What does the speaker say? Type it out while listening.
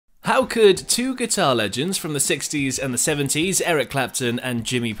How could two guitar legends from the 60s and the 70s, Eric Clapton and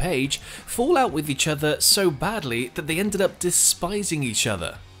Jimmy Page, fall out with each other so badly that they ended up despising each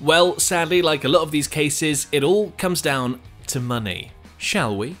other? Well, sadly, like a lot of these cases, it all comes down to money.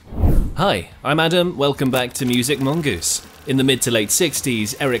 Shall we? Hi, I'm Adam, welcome back to Music Mongoose. In the mid to late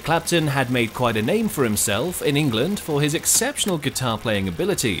 60s, Eric Clapton had made quite a name for himself in England for his exceptional guitar playing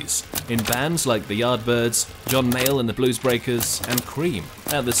abilities, in bands like the Yardbirds, John Mayall and the Bluesbreakers, and Cream.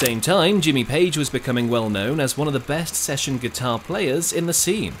 At the same time, Jimmy Page was becoming well known as one of the best session guitar players in the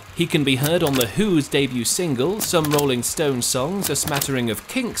scene. He can be heard on The Who's debut single, some Rolling Stones songs, a smattering of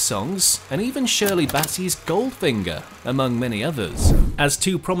Kinks songs, and even Shirley Bassey's Goldfinger, among many others. As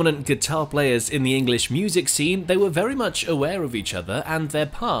two prominent guitar players in the English music scene, they were very much aware of each other and their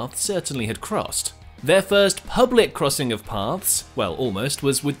paths certainly had crossed. Their first public crossing of paths, well almost,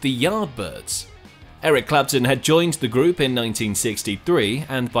 was with the Yardbirds. Eric Clapton had joined the group in 1963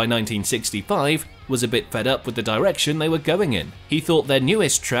 and by 1965 was a bit fed up with the direction they were going in. He thought their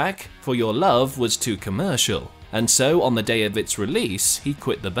newest track, For Your Love, was too commercial, and so on the day of its release he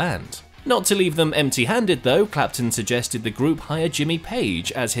quit the band. Not to leave them empty-handed though, Clapton suggested the group hire Jimmy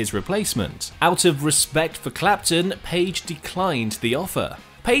Page as his replacement. Out of respect for Clapton, Page declined the offer.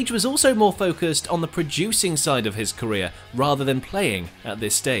 Page was also more focused on the producing side of his career rather than playing at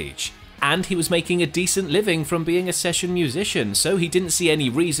this stage. And he was making a decent living from being a session musician, so he didn't see any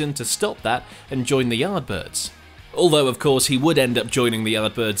reason to stop that and join the Yardbirds. Although, of course, he would end up joining the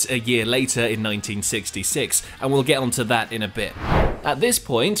Yardbirds a year later in 1966, and we'll get onto that in a bit. At this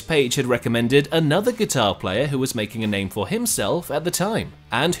point, Page had recommended another guitar player who was making a name for himself at the time,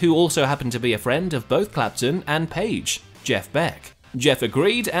 and who also happened to be a friend of both Clapton and Page, Jeff Beck. Jeff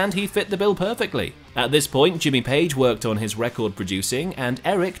agreed, and he fit the bill perfectly. At this point, Jimmy Page worked on his record producing, and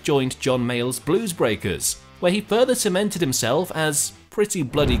Eric joined John Mayall's Bluesbreakers, where he further cemented himself as pretty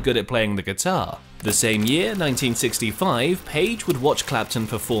bloody good at playing the guitar. The same year, 1965, Page would watch Clapton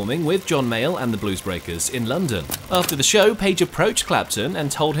performing with John Mayall and the Bluesbreakers in London. After the show, Page approached Clapton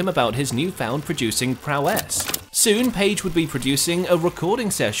and told him about his newfound producing prowess. Soon, Page would be producing a recording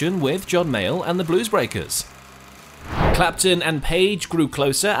session with John Mayall and the Bluesbreakers. Clapton and Page grew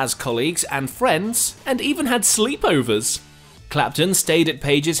closer as colleagues and friends, and even had sleepovers. Clapton stayed at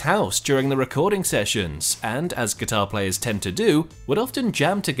Page's house during the recording sessions, and as guitar players tend to do, would often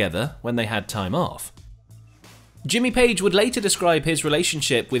jam together when they had time off. Jimmy Page would later describe his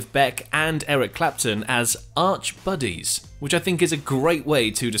relationship with Beck and Eric Clapton as arch buddies, which I think is a great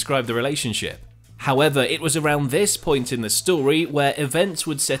way to describe the relationship. However, it was around this point in the story where events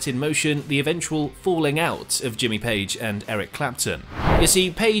would set in motion the eventual falling out of Jimmy Page and Eric Clapton. You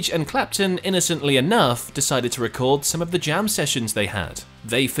see, Page and Clapton, innocently enough, decided to record some of the jam sessions they had.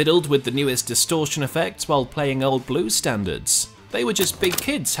 They fiddled with the newest distortion effects while playing old blues standards. They were just big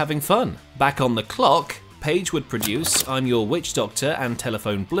kids having fun. Back on the clock, Page would produce I'm Your Witch Doctor and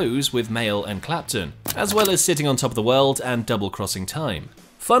Telephone Blues with Mayall and Clapton, as well as Sitting on Top of the World and Double Crossing Time.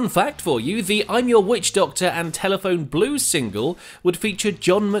 Fun fact for you, the I'm Your Witch Doctor and Telephone Blues single would feature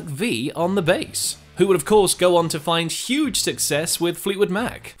John McVie on the bass, who would of course go on to find huge success with Fleetwood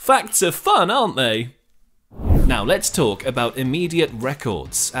Mac. Facts are fun, aren't they? Now let's talk about Immediate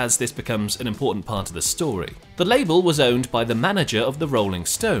Records, as this becomes an important part of the story. The label was owned by the manager of the Rolling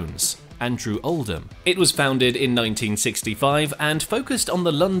Stones, Andrew Oldham. It was founded in 1965 and focused on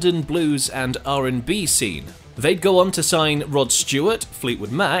the London blues and R&B scene. They'd go on to sign Rod Stewart,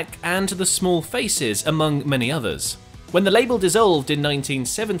 Fleetwood Mac, and The Small Faces, among many others. When the label dissolved in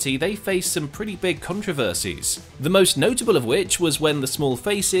 1970, they faced some pretty big controversies, the most notable of which was when The Small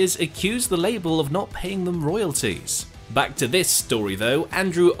Faces accused the label of not paying them royalties. Back to this story though,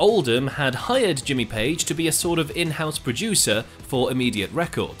 Andrew Oldham had hired Jimmy Page to be a sort of in-house producer for Immediate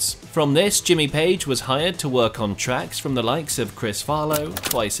Records. From this, Jimmy Page was hired to work on tracks from the likes of Chris Farlowe,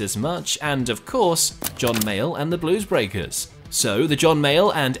 Twice as Much, and of course, John Mayall and the Bluesbreakers. So the John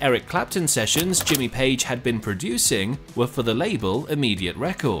Mayall and Eric Clapton sessions Jimmy Page had been producing were for the label Immediate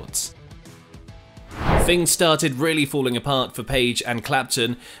Records. Things started really falling apart for Page and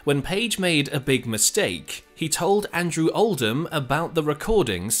Clapton when Page made a big mistake. He told Andrew Oldham about the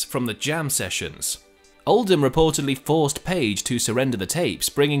recordings from the jam sessions. Oldham reportedly forced Page to surrender the tapes,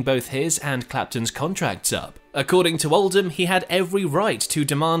 bringing both his and Clapton's contracts up. According to Oldham, he had every right to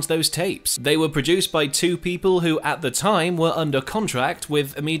demand those tapes. They were produced by two people who at the time were under contract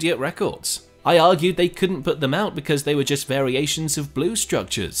with Immediate Records. I argued they couldn't put them out because they were just variations of blues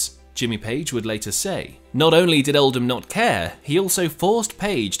structures, Jimmy Page would later say. Not only did Oldham not care, he also forced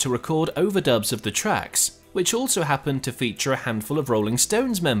Page to record overdubs of the tracks, which also happened to feature a handful of Rolling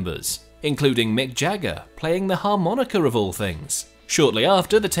Stones members, including Mick Jagger, playing the harmonica of all things. Shortly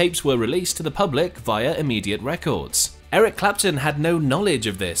after, the tapes were released to the public via Immediate Records. Eric Clapton had no knowledge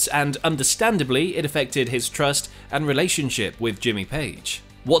of this, and understandably, it affected his trust and relationship with Jimmy Page.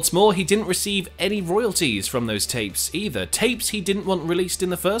 What's more, he didn't receive any royalties from those tapes either, tapes he didn't want released in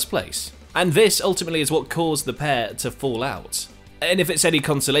the first place. And this ultimately is what caused the pair to fall out. And if it's any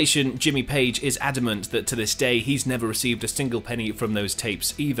consolation, Jimmy Page is adamant that to this day he's never received a single penny from those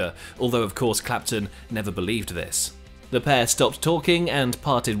tapes either, although of course Clapton never believed this. The pair stopped talking and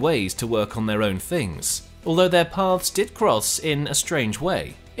parted ways to work on their own things, although their paths did cross in a strange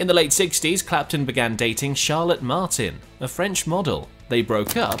way. In the late 60s, Clapton began dating Charlotte Martin, a French model. They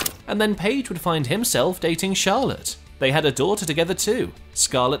broke up, and then Page would find himself dating Charlotte. They had a daughter together too,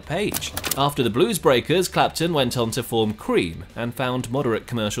 Scarlett Page. After the Blues Breakers, Clapton went on to form Cream and found moderate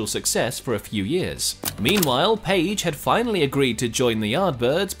commercial success for a few years. Meanwhile, Page had finally agreed to join the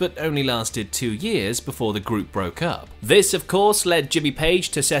Yardbirds, but only lasted 2 years before the group broke up. This, of course, led Jimmy Page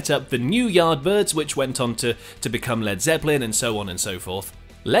to set up the new Yardbirds, which went on to become Led Zeppelin and so on and so forth.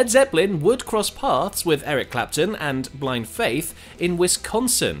 Led Zeppelin would cross paths with Eric Clapton and Blind Faith in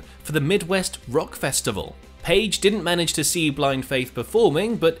Wisconsin for the Midwest Rock Festival. Page didn't manage to see Blind Faith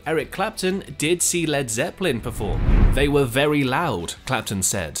performing, but Eric Clapton did see Led Zeppelin perform. They were very loud, Clapton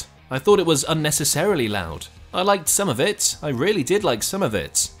said. I thought it was unnecessarily loud. I liked some of it, I really did like some of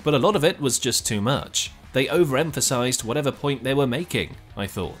it, but a lot of it was just too much. They overemphasized whatever point they were making, I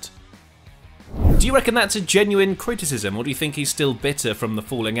thought. Do you reckon that's a genuine criticism, or do you think he's still bitter from the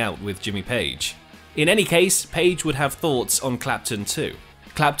falling out with Jimmy Page? In any case, Page would have thoughts on Clapton too.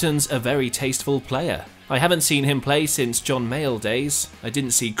 Clapton's a very tasteful player. I haven't seen him play since John Mayall days, I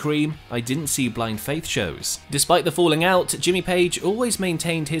didn't see Cream, I didn't see Blind Faith shows. Despite the falling out, Jimmy Page always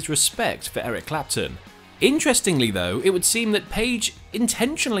maintained his respect for Eric Clapton. Interestingly though, it would seem that Page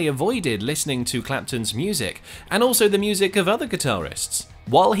intentionally avoided listening to Clapton's music, and also the music of other guitarists.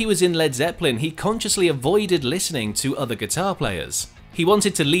 While he was in Led Zeppelin, he consciously avoided listening to other guitar players. He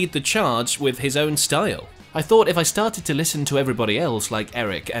wanted to lead the charge with his own style. I thought if I started to listen to everybody else like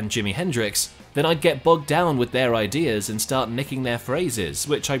Eric and Jimi Hendrix, then I'd get bogged down with their ideas and start nicking their phrases,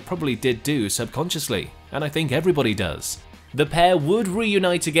 which I probably did do subconsciously, and I think everybody does. The pair would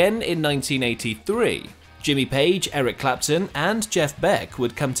reunite again in 1983. Jimmy Page, Eric Clapton, and Jeff Beck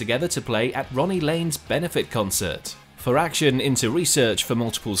would come together to play at Ronnie Lane's benefit concert for Action into Research for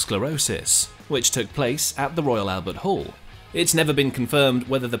Multiple Sclerosis, which took place at the Royal Albert Hall. It's never been confirmed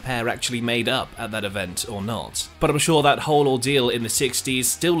whether the pair actually made up at that event or not, but I'm sure that whole ordeal in the 60s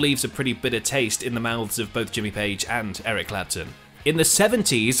still leaves a pretty bitter taste in the mouths of both Jimmy Page and Eric Clapton. In the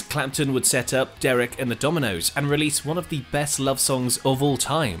 70s, Clapton would set up Derek and the Dominos and release one of the best love songs of all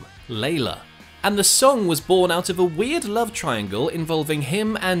time, Layla. And the song was born out of a weird love triangle involving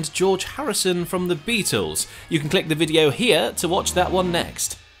him and George Harrison from the Beatles. You can click the video here to watch that one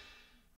next.